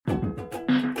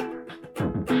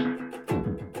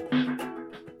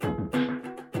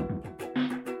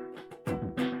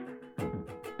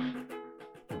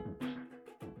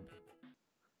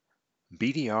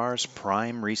BDR's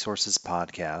Prime Resources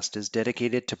podcast is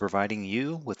dedicated to providing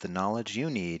you with the knowledge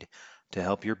you need to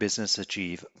help your business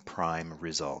achieve prime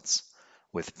results,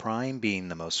 with prime being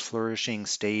the most flourishing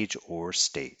stage or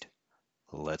state.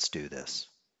 Let's do this.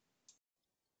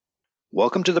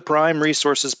 Welcome to the Prime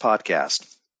Resources podcast.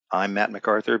 I'm Matt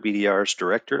MacArthur, BDR's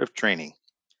Director of Training.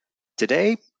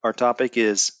 Today, our topic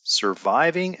is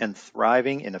surviving and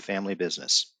thriving in a family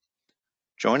business.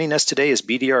 Joining us today is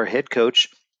BDR head coach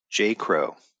Jay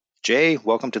Crow. Jay,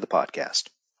 welcome to the podcast.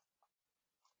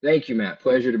 Thank you, Matt.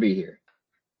 Pleasure to be here.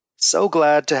 So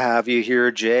glad to have you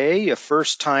here, Jay, a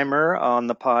first timer on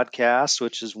the podcast,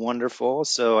 which is wonderful.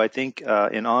 So I think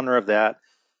in honor of that,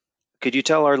 could you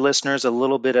tell our listeners a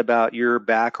little bit about your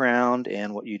background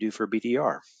and what you do for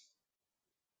BDR?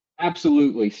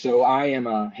 Absolutely. So I am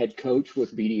a head coach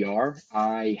with BDR.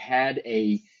 I had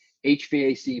a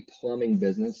HVAC plumbing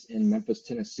business in Memphis,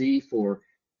 Tennessee for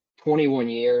 21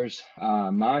 years.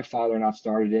 My father and I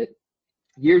started it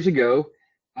years ago.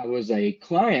 I was a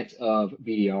client of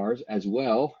BDR's as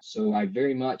well. So I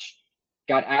very much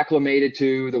got acclimated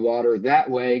to the water that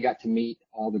way, got to meet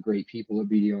all the great people at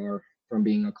BDR from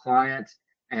being a client.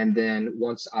 And then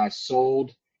once I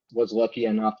sold, was lucky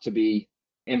enough to be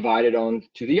invited on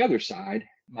to the other side.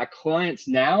 My clients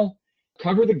now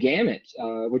cover the gamut,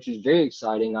 which is very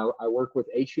exciting. I work with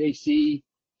HVAC,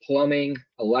 plumbing,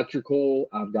 electrical.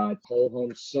 I've got whole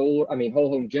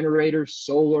home generators,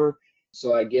 solar.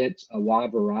 So I get a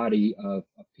wide variety of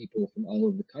people from all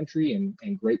over the country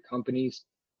and great companies.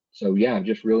 So yeah, I'm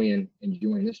just really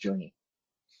enjoying this journey.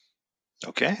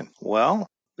 Okay, well,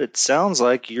 it sounds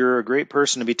like you're a great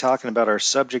person to be talking about our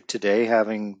subject today,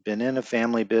 having been in a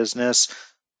family business,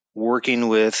 working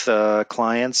with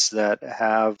clients that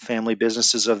have family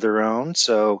businesses of their own.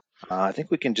 So I think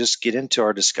we can just get into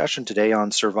our discussion today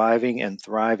on surviving and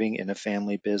thriving in a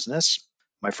family business.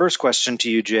 My first question to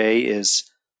you, Jay, is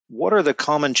what are the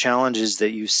common challenges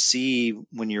that you see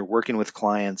when you're working with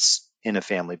clients in a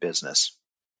family business?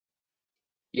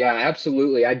 Yeah,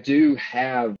 absolutely. I do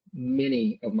have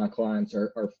many of my clients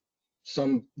are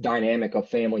some dynamic of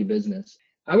family business.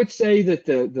 I would say that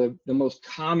the most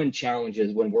common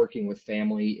challenges when working with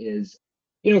family is,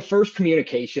 first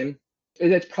communication.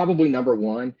 That's probably number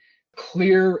one.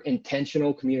 Clear,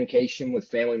 intentional communication with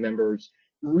family members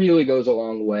really goes a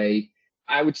long way.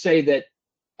 I would say that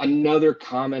another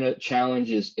common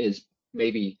challenge is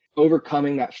maybe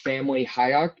overcoming that family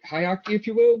hierarchy, if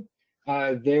you will.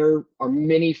 There are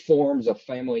many forms of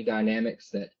family dynamics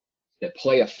that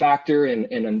play a factor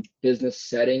in a business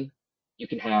setting. You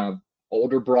can have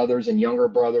older brothers and younger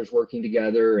brothers working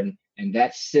together, and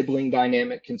that sibling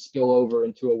dynamic can spill over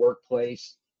into a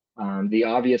workplace. The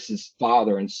obvious is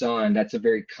father and son. That's a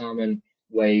very common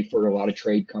way for a lot of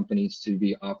trade companies to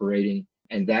be operating,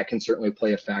 and that can certainly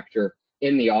play a factor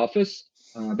in the office.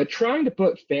 But trying to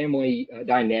put family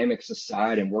dynamics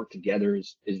aside and work together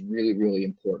is really, really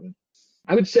important.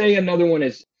 I would say another one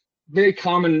is very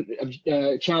common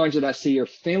challenge that I see are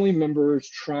family members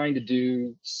trying to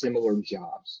do similar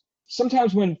jobs.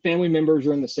 Sometimes when family members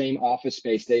are in the same office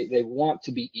space, they want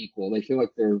to be equal. They feel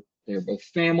like they're both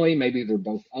family, maybe they're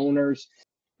both owners.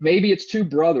 Maybe it's two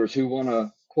brothers who want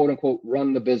to quote unquote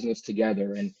run the business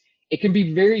together. And it can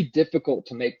be very difficult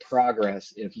to make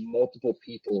progress if multiple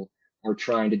people are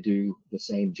trying to do the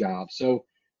same job. So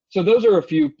those are a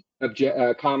few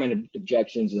common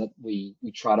objections that we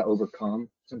try to overcome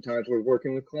sometimes we're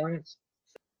working with clients.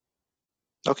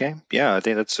 Okay, yeah, I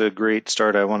think that's a great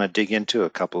start. I want to dig into a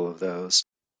couple of those.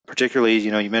 Particularly,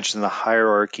 you mentioned the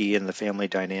hierarchy and the family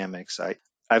dynamics.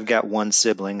 I've got one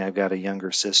sibling, I've got a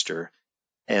younger sister,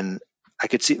 and I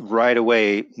could see right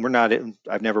away,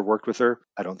 I've never worked with her.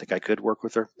 I don't think I could work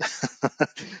with her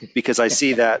because I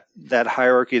see that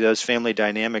hierarchy, those family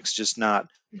dynamics just not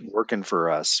working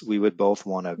for us. We would both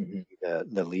want to be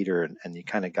the leader, and you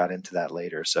kind of got into that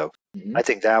later. So I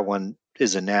think that one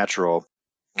is a natural.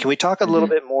 Can we talk a little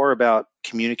bit more about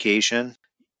communication?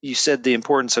 You said the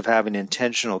importance of having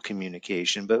intentional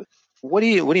communication, but what do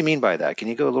you mean by that? Can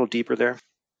you go a little deeper there?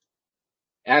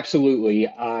 Absolutely.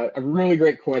 A really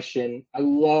great question. I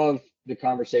love the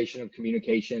conversation of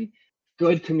communication.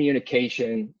 Good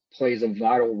communication plays a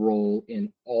vital role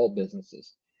in all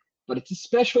businesses, but it's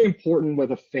especially important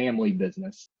with a family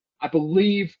business. I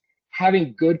believe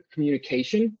having good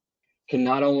communication can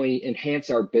not only enhance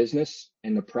our business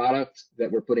and the product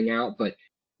that we're putting out, but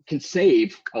can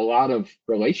save a lot of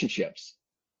relationships.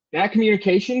 That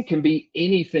communication can be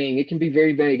anything. It can be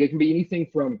very vague. It can be anything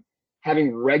from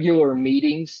having regular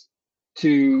meetings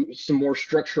to some more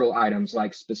structural items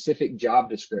like specific job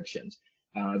descriptions.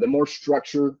 The more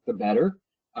structure, the better,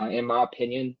 in my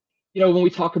opinion. When we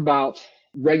talk about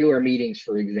regular meetings,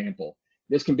 for example,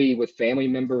 this can be with family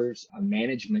members, a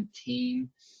management team.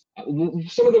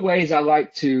 Some of the ways I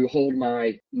like to hold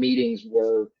my meetings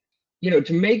were,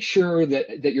 to make sure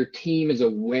that your team is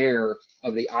aware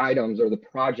of the items or the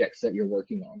projects that you're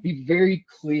working on. Be very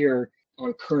clear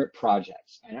on current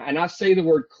projects. And I say the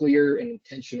word clear and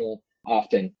intentional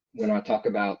often when I talk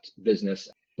about business,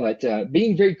 but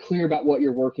being very clear about what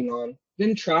you're working on,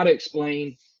 then try to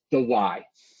explain the why.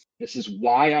 This is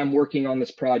why I'm working on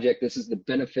this project. This is the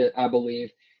benefit I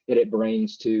believe that it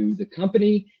brings to the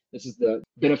company. This is the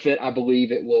benefit I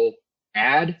believe it will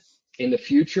add in the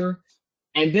future.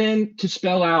 And then to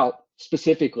spell out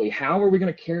specifically, how are we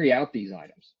going to carry out these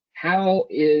items? How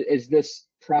is this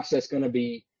process going to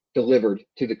be delivered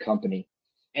to the company?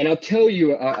 And I'll tell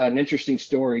you an interesting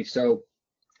story. So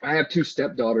I have two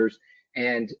stepdaughters,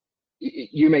 and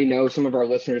you may know, some of our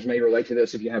listeners may relate to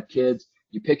this. If you have kids,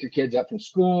 you pick your kids up from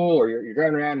school, or you're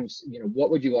driving around and,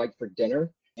 what would you like for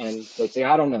dinner? And they say,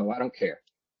 I don't know, I don't care.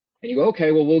 And you go,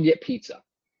 okay, well, we'll get pizza.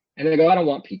 And then they go, I don't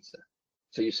want pizza.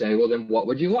 So you say, well, then what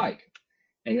would you like?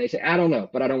 And they say, I don't know,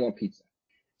 but I don't want pizza.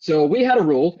 So we had a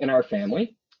rule in our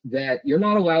family that you're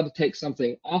not allowed to take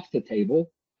something off the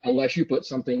table unless you put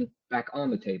something back on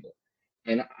the table.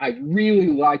 And I really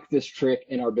like this trick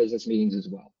in our business meetings as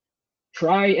well.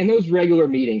 Try in those regular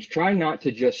meetings, try not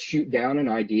to just shoot down an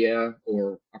idea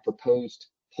or a proposed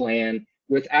plan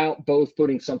without both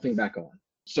putting something back on.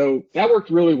 So that worked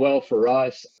really well for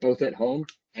us, both at home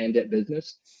and at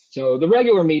business. So the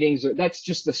regular meetings, that's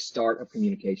just the start of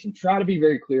communication. Try to be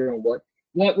very clear on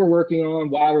what we're working on,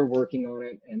 why we're working on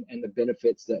it, and the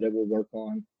benefits that it will work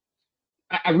on.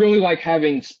 I really like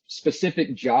having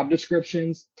specific job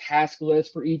descriptions, task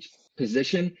lists for each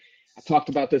position. I talked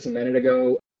about this a minute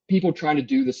ago. People trying to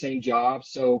do the same job.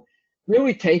 So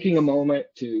really taking a moment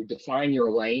to define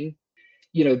your lane.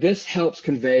 This helps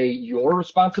convey your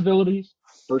responsibilities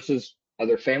versus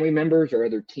other family members or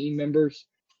other team members.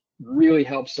 Really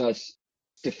helps us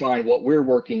define what we're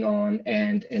working on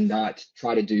and not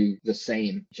try to do the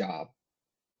same job.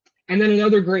 And then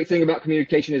another great thing about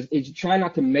communication is try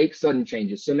not to make sudden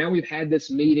changes. So now we've had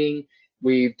this meeting,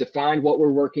 we've defined what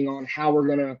we're working on, how we're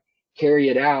going to carry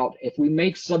it out. If we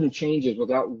make sudden changes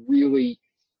without really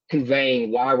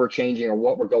conveying why we're changing or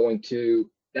what we're going to,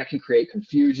 that can create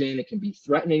confusion. It can be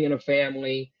threatening in a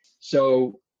family.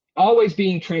 So always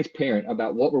being transparent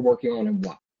about what we're working on and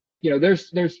why.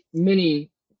 There's many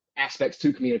aspects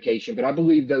to communication, but I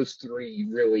believe those three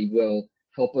really will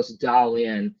help us dial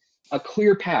in a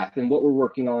clear path in what we're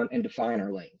working on and define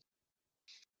our lane.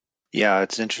 Yeah,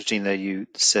 it's interesting that you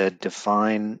said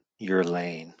define your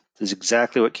lane. This is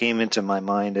exactly what came into my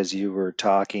mind as you were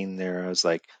talking there. I was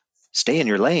like, stay in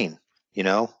your lane. We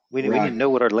need to Right. know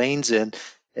what our lane's in.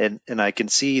 And I can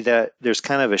see that there's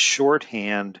kind of a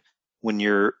shorthand when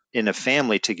you're in a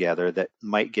family together that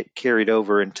might get carried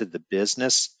over into the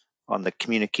business on the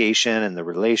communication and the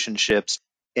relationships.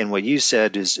 And what you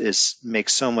said is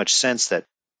makes so much sense that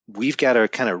we've got to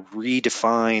kind of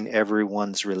redefine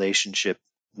everyone's relationship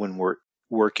when we're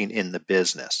working in the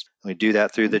business. We do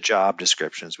that through the job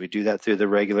descriptions. We do that through the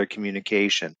regular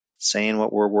communication, saying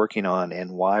what we're working on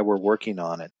and why we're working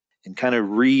on it, and kind of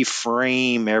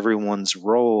reframe everyone's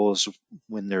roles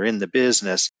when they're in the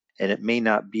business. And it may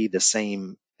not be the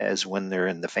same as when they're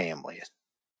in the family.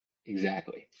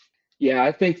 Exactly. Yeah,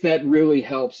 I think that really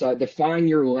helps define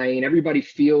your lane. Everybody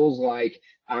feels like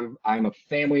I'm a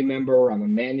family member, I'm a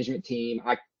management team,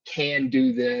 I can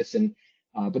do this, and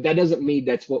but that doesn't mean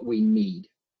that's what we need.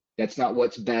 That's not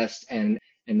what's best and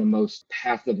the most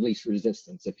path of least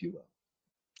resistance, if you will.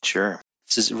 Sure.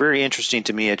 This is very interesting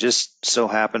to me. It just so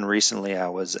happened recently I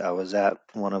was at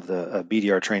one of the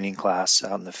BDR training class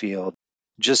out in the field.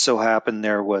 Just so happened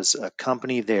there was a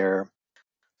company there.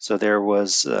 So there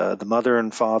was the mother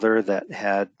and father that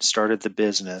had started the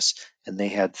business, and they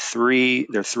had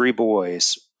their three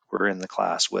boys were in the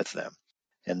class with them.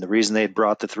 And the reason they had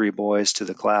brought the three boys to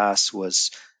the class was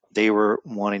they were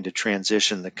wanting to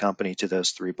transition the company to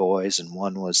those three boys, and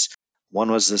one was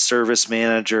the service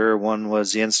manager, one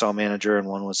was the install manager, and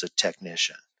one was a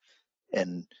technician.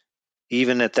 And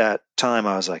even at that time,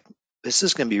 I was like, this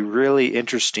is going to be really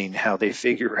interesting how they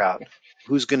figure out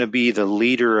who's going to be the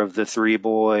leader of the three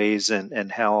boys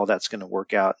and how all that's going to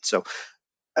work out. So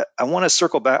I want to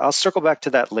circle back. I'll circle back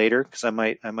to that later because I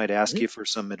might ask Mhm. you for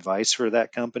some advice for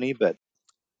that company. But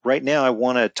right now, I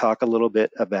want to talk a little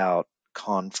bit about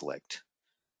conflict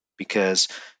because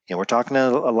we're talking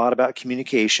a lot about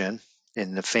communication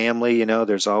in the family.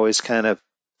 There's always kind of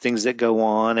things that go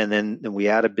on, and then we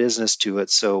add a business to it.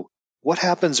 So What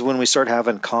happens when we start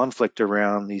having conflict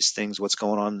around these things, what's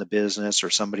going on in the business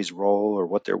or somebody's role or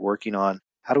what they're working on?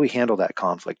 How do we handle that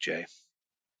conflict, Jay?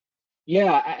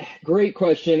 Yeah, great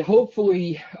question.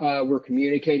 Hopefully, we're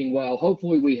communicating well.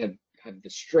 Hopefully, we have the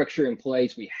structure in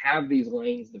place. We have these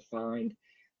lanes defined.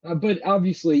 But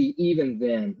obviously, even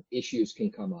then, issues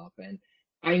can come up. And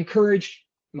I encourage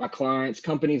my clients,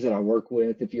 companies that I work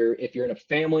with, if you're in a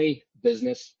family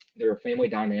business, there are family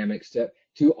dynamics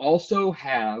to also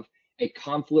have a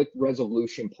conflict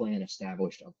resolution plan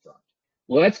established up front.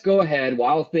 Let's go ahead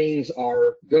while things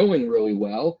are going really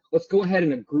well. Let's go ahead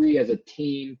and agree as a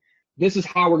team. This is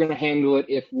how we're going to handle it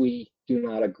if we do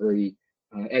not agree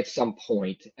at some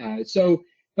point.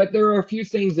 But there are a few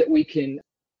things that we can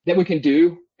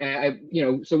do.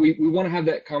 So we want to have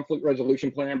that conflict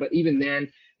resolution plan. But even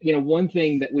then, one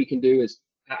thing that we can do is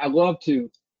I love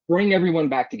to bring everyone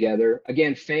back together.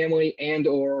 Again, family and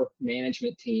or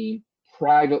management team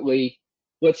privately.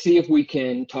 Let's see if we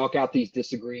can talk out these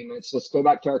disagreements. Let's go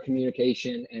back to our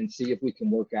communication and see if we can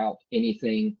work out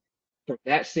anything from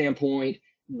that standpoint.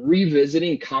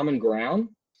 Revisiting common ground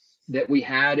that we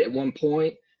had at one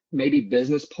point, maybe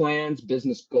business plans,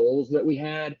 business goals that we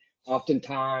had,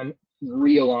 oftentimes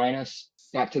realign us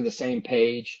back to the same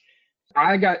page.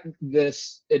 I got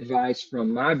this advice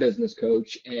from my business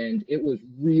coach, and it was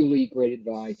really great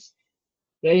advice.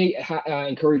 They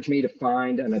encouraged me to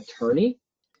find an attorney.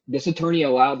 This attorney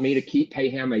allowed me to pay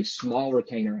him a small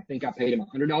retainer. I think I paid him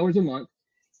 $100 a month,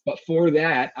 but for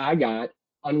that, I got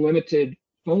unlimited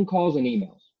phone calls and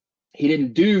emails. He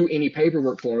didn't do any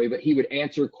paperwork for me, but he would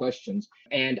answer questions.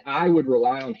 And I would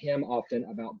rely on him often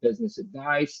about business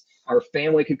advice. Our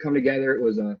family could come together. It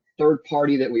was a third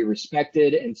party that we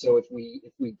respected. And so if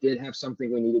we did have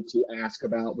something we needed to ask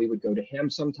about, we would go to him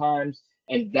sometimes.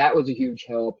 And that was a huge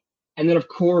help. And then, of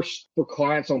course, for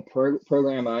clients on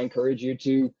program, I encourage you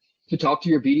to talk to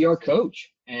your BDR coach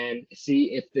and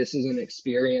see if this is an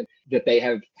experience that they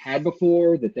have had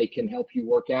before that they can help you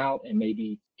work out and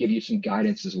maybe give you some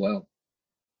guidance as well.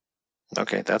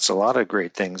 Okay, that's a lot of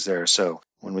great things there. So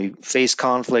when we face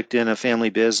conflict in a family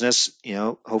business,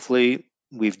 hopefully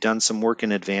we've done some work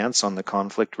in advance on the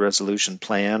conflict resolution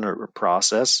plan or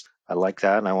process. I like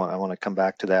that, and I want to come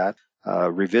back to that.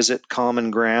 Revisit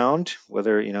common ground,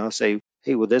 whether, say,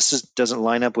 hey, well, doesn't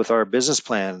line up with our business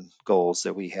plan goals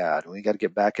that we had. We got to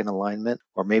get back in alignment,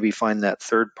 or maybe find that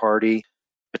third party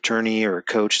attorney or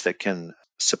coach that can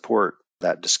support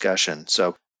that discussion.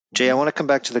 So, Jay, I want to come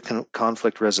back to the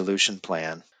conflict resolution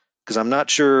plan because I'm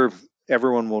not sure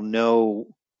everyone will know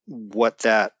what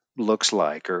that looks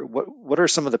like, or what are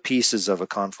some of the pieces of a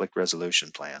conflict resolution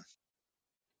plan?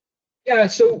 Yeah,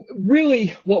 so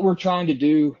really what we're trying to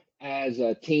do as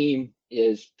a team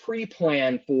is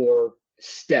pre-plan for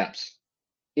steps.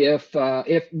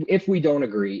 If we don't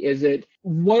agree, is it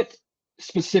what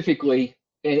specifically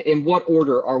in what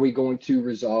order are we going to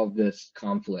resolve this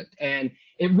conflict? And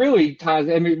it really ties,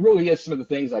 I mean, it really is some of the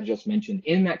things I just mentioned.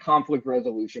 In that conflict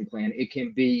resolution plan, it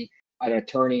can be an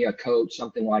attorney, a coach,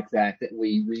 something like that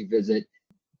we revisit.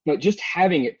 But just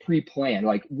having it pre-planned,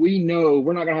 like we know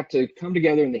we're not going to have to come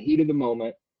together in the heat of the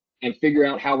moment and figure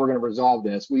out how we're going to resolve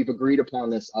this. We've agreed upon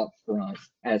this up front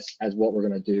as what we're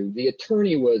going to do. The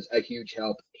attorney was a huge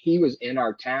help. He was in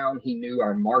our town. He knew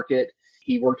our market.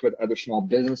 He worked with other small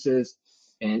businesses.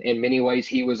 And in many ways,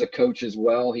 he was a coach as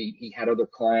well. He had other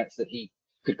clients that he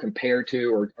could compare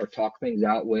to or talk things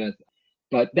out with.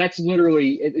 But that's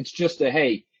literally, it's just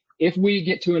hey, if we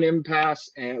get to an impasse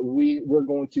and we're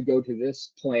going to go to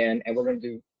this plan and we're going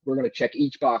to check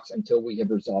each box until we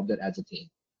have resolved it as a team.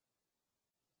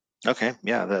 Okay,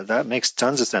 yeah, that makes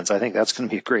tons of sense. I think that's going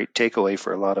to be a great takeaway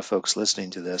for a lot of folks listening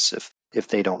to this if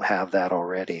they don't have that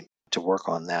already, to work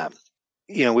on that.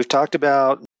 We've talked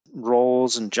about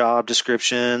roles and job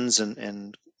descriptions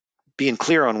and being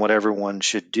clear on what everyone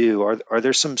should do. Are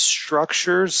there some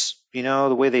structures,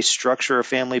 the way they structure a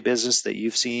family business that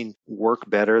you've seen work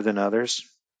better than others?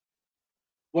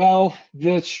 Well,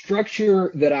 the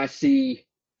structure that I see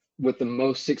with the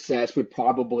most success would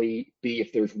probably be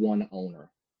if there's one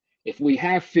owner. If we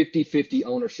have 50-50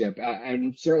 ownership,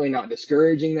 I'm certainly not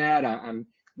discouraging that. I'm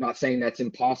not saying that's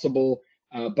impossible,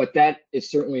 but that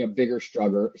is certainly a bigger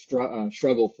struggle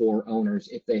for owners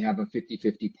if they have a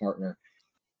 50-50 partner.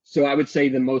 So I would say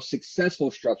the most successful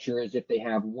structure is if they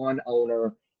have one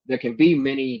owner. There can be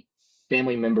many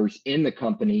family members in the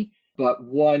company, but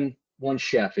one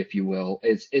chef, if you will,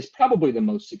 is probably the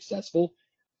most successful.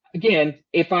 Again,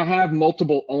 if I have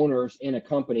multiple owners in a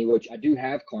company, which I do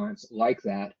have clients like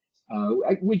that,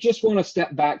 we just want to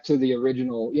step back to the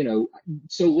original,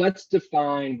 so let's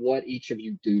define what each of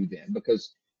you do then,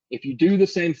 because if you do the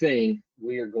same thing,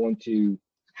 we are going to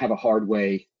have a hard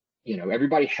way.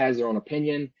 Everybody has their own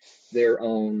opinion, their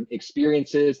own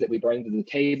experiences that we bring to the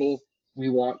table. We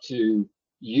want to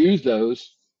use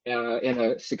those in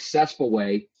a successful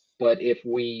way, but if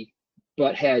we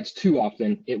butt heads too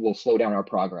often, it will slow down our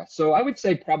progress. So I would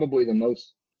say probably the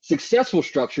most successful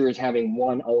structure is having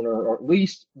one owner or at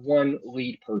least one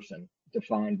lead person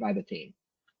defined by the team.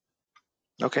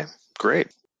 Okay, great.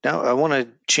 Now I want to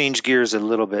change gears a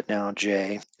little bit now,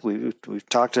 Jay. We've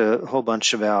talked a whole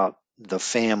bunch about the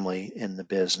family in the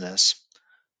business.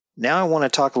 Now I want to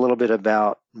talk a little bit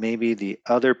about maybe the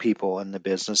other people in the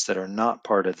business that are not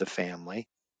part of the family.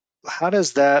 How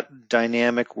does that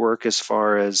dynamic work as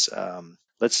far as,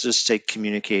 let's just take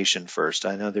communication first.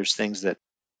 I know there's things that,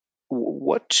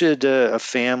 what should a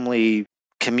family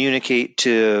communicate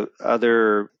to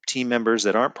other team members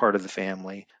that aren't part of the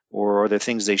family? Or are there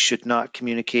things they should not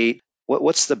communicate?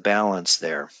 What's the balance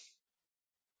there?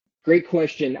 Great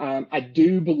question. I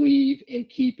do believe in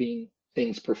keeping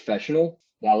things professional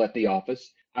while at the office.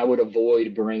 I would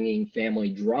avoid bringing family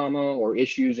drama or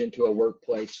issues into a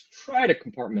workplace. Try to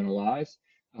compartmentalize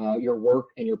your work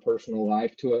and your personal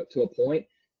life to a point.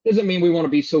 Doesn't mean we want to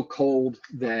be so cold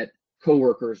that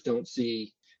coworkers don't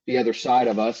see the other side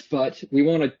of us, but we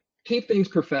want to keep things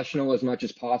professional as much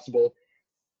as possible.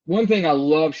 One thing I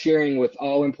love sharing with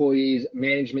all employees,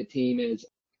 management team, is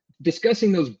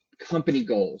discussing those company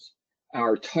goals,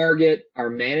 our target, our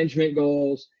management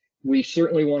goals. We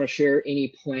certainly want to share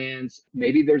any plans.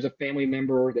 Maybe there's a family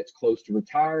member that's close to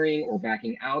retiring or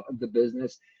backing out of the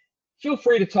business. Feel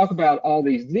free to talk about all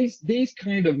these. These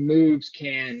kind of moves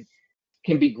can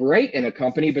be great in a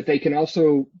company, but they can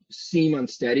also seem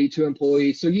unsteady to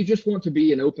employees. So you just want to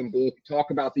be an open book,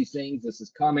 talk about these things. This is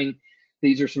coming.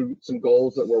 These are some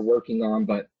goals that we're working on,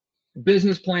 but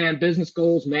business plan, business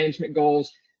goals, management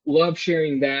goals, love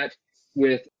sharing that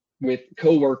with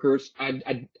coworkers.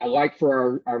 I like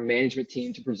for our management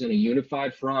team to present a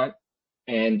unified front.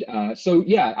 And so,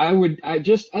 yeah, I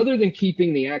just, other than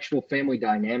keeping the actual family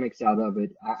dynamics out of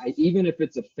it, even if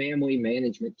it's a family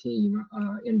management team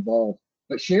involved,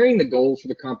 but sharing the goals for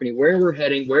the company, where we're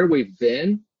heading, where we've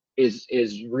been is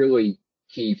really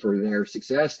key for their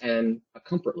success and a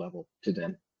comfort level to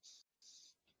them.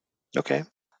 Okay.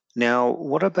 Now,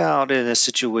 what about in a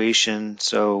situation?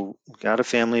 So, we've got a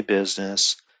family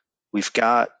business, we've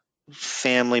got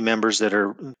family members that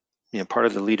are, part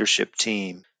of the leadership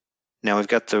team. Now, we've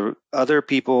got the other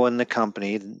people in the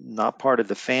company, not part of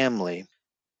the family.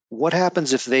 What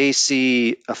happens if they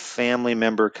see a family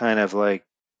member kind of like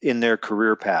in their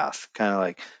career path, kind of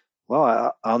like,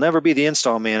 well, I'll never be the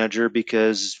install manager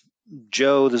because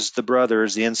Joe, this is the brother,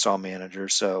 is the install manager.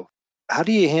 So, how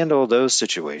do you handle those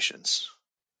situations?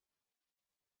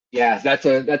 Yeah, that's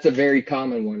a very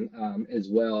common one as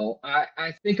well.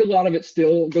 I think a lot of it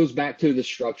still goes back to the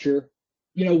structure.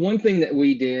 One thing that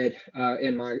we did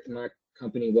in my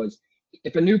company was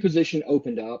if a new position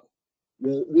opened up,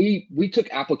 well, we took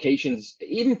applications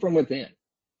even from within,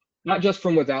 not just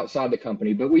from outside the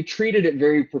company, but we treated it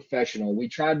very professional. We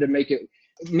tried to make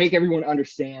everyone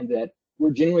understand that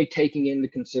we're generally taking into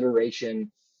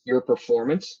consideration your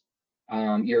performance,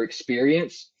 your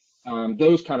experience,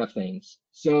 those kind of things.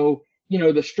 So,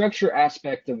 the structure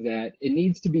aspect of that, it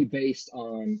needs to be based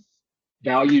on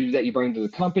value that you bring to the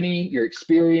company, your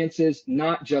experiences,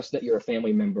 not just that you're a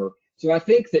family member. So I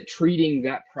think that treating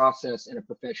that process in a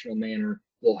professional manner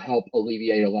will help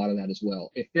alleviate a lot of that as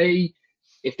well. If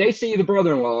they see the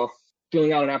brother-in-law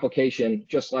filling out an application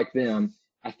just like them,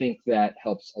 I think that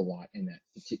helps a lot in that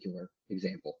particular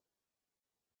example.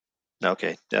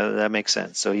 Okay, that makes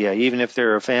sense. So, yeah, even if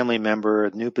they're a family member,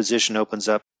 a new position opens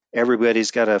up,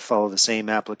 everybody's got to follow the same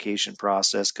application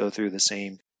process, go through the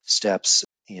same steps,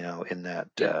 in that.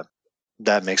 Yeah.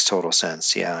 That makes total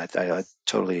sense. Yeah, I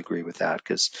totally agree with that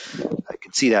because I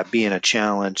can see that being a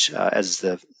challenge as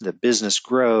the business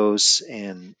grows,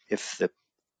 and if the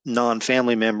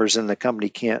non-family members in the company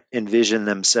can't envision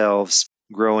themselves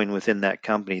growing within that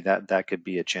company, that could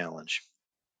be a challenge.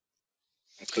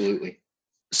 Absolutely.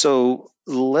 So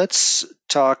let's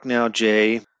talk now,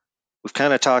 Jay. We've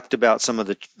kind of talked about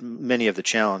many of the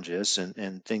challenges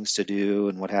and things to do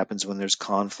and what happens when there's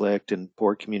conflict and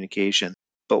poor communication.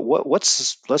 But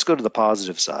let's go to the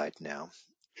positive side now.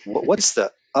 What's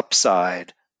the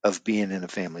upside of being in a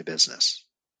family business?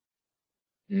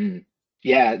 Mm.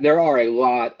 Yeah, there are a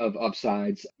lot of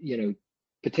upsides,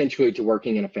 potentially to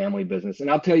working in a family business. And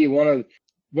I'll tell you one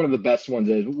of the best ones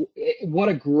is what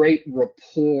a great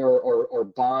rapport or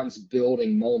bonds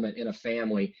building moment in a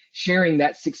family, sharing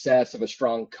that success of a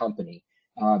strong company,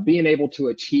 being able to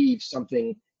achieve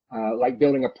something like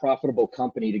building a profitable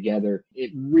company together,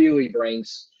 it really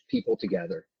brings people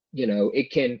together.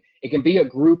 It can be a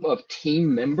group of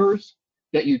team members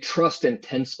that you trust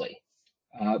intensely.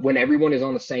 When everyone is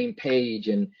on the same page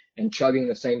and chugging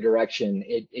the same direction,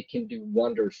 it can do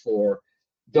wonders for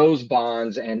those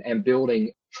bonds and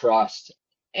building trust.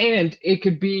 And it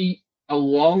could be a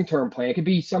long-term plan. It could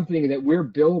be something that we're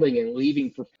building and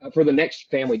leaving for the next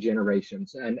family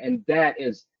generations. And that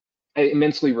is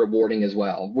immensely rewarding as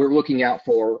well. We're looking out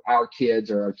for our kids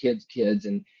or our kids' kids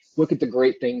and look at the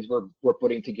great things we're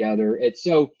putting together. It's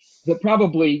so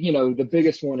probably, the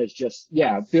biggest one is just,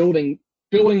 yeah, building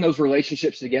those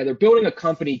relationships together, building a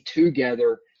company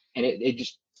together, and it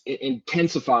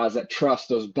intensifies that trust,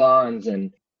 those bonds,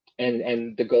 and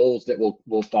the goals that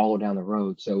will follow down the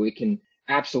road. So it can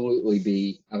absolutely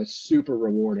be a super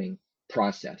rewarding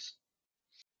process.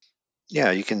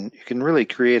 Yeah, you can really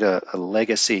create a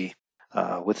legacy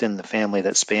within the family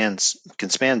that can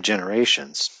span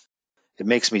generations. It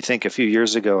makes me think a few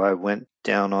years ago I went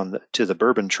down to the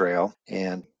Bourbon Trail,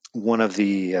 and one of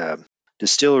the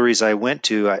distilleries I went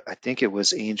to, I think it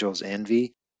was Angel's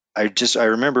Envy. I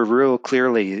remember real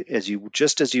clearly as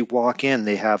you walk in,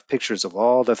 they have pictures of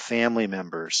all the family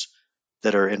members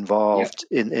that are Yep. involved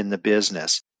in the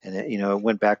business, and it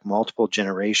went back multiple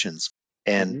generations.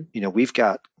 And Mm-hmm. we've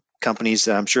got companies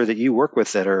that I'm sure that you work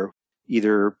with that are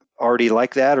either already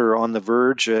like that or on the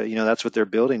verge. That's what they're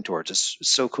building towards. It's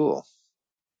so cool.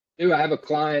 I have a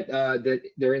client that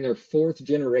they're in their fourth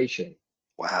generation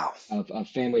Wow. of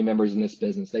family members in this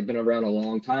business. They've been around a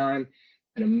long time,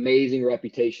 an amazing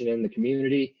reputation in the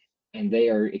community, and they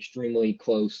are extremely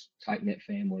close, tight knit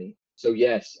family. So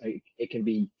yes, it can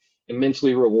be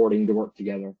immensely rewarding to work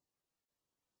together.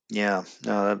 Yeah,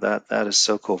 no, that is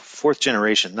so cool. Fourth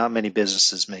generation. Not many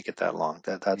businesses make it that long.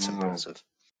 That's Wow. impressive.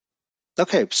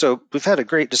 Okay, so we've had a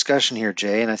great discussion here,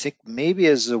 Jay, and I think maybe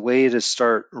as a way to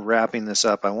start wrapping this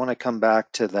up, I want to come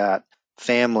back to that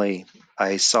family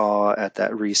I saw at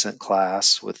that recent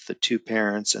class with the two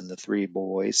parents and the three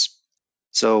boys.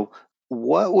 So,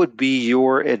 what would be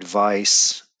your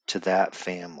advice to that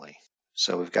family?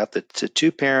 So, we've got the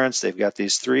two parents, they've got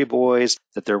these three boys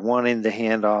that they're wanting to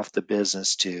hand off the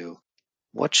business to.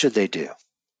 What should they do?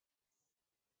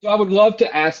 So I would love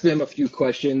to ask them a few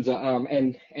questions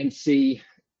and see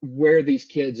where these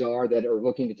kids are that are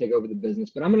looking to take over the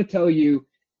business. But I'm going to tell you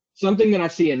something that I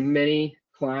see in many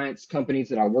clients, companies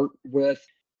that I work with,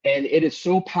 and it is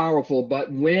so powerful.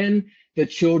 But when the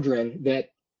children that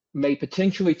may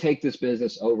potentially take this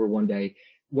business over one day,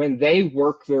 when they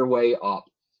work their way up,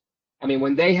 I mean,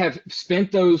 when they have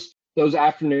spent those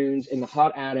afternoons in the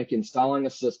hot attic installing a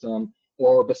system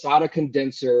or beside a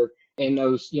condenser in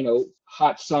those,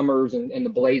 hot summers and the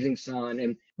blazing sun,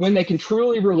 and when they can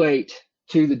truly relate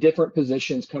to the different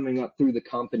positions coming up through the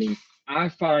company, I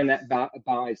find that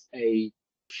buys a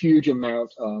huge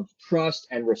amount of trust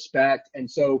and respect. And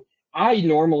so I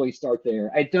normally start there.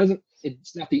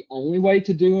 It's not the only way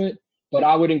to do it, but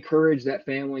I would encourage that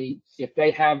family, if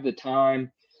they have the time,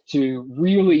 to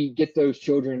really get those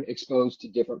children exposed to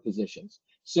different positions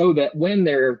so that when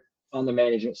they're on the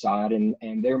management side and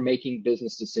they're making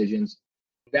business decisions,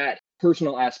 that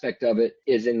personal aspect of it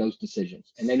is in those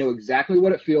decisions. And they know exactly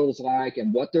what it feels like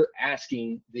and what they're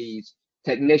asking these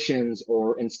technicians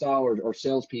or installers or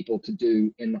salespeople to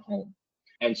do in the home.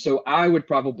 And so I would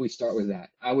probably start with that.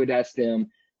 I would ask them,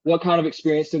 what kind of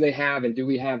experience do they have, and do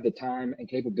we have the time and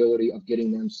capability of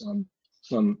getting them some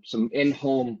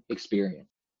in-home experience?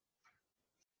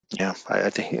 Yeah, I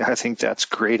think that's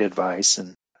great advice,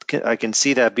 and I can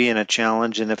see that being a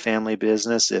challenge in a family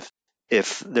business.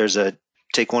 If there's a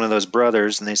take one of those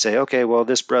brothers and they say, okay, well,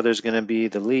 this brother's going to be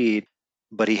the lead,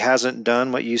 but he hasn't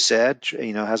done what you said,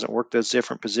 hasn't worked those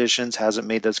different positions, hasn't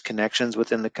made those connections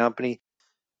within the company.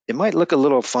 It might look a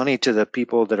little funny to the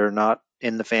people that are not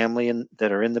in the family and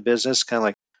that are in the business, kind of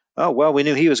like, oh, well, we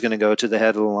knew he was going to go to the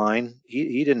head of the line.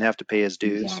 He didn't have to pay his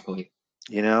dues. Exactly.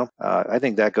 I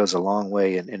think that goes a long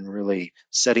way in really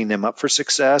setting them up for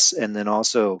success, and then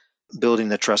also building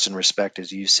the trust and respect,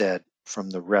 as you said, from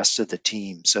the rest of the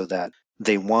team so that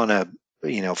they want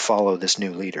to, follow this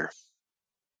new leader.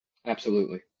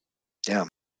 Absolutely. Yeah.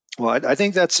 Well, I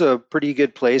think that's a pretty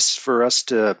good place for us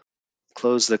to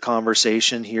close the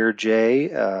conversation here,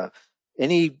 Jay.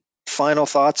 Any final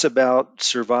thoughts about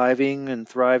surviving and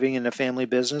thriving in a family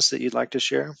business that you'd like to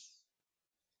share?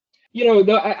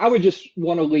 I would just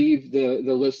want to leave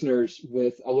the listeners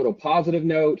with a little positive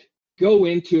note. Go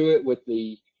into it with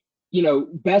the,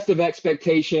 best of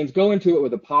expectations. Go into it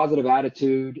with a positive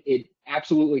attitude. It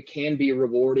absolutely can be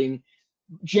rewarding.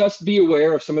 Just be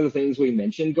aware of some of the things we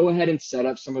mentioned. Go ahead and set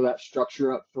up some of that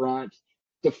structure up front.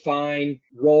 define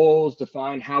roles,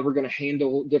 define how we're going to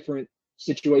handle different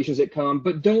situations that come,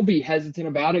 but don't be hesitant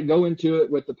about it. Go into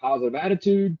it with a positive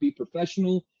attitude, be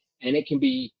professional, and it can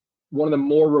be one of the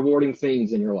more rewarding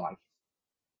things in your life.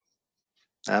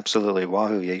 Absolutely.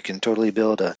 Wahoo. Yeah, you can totally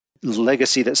build a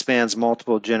legacy that spans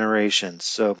multiple generations.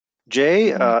 So,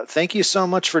 Jay, Mhm. thank you so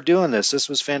much for doing this. This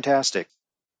was fantastic.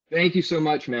 Thank you so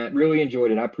much, Matt. Really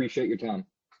enjoyed it. I appreciate your time.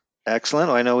 Excellent.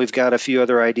 Well, I know we've got a few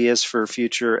other ideas for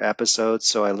future episodes,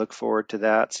 so I look forward to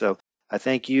that. So I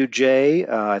thank you, Jay.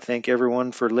 I thank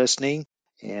everyone for listening,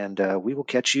 and we will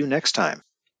catch you next time.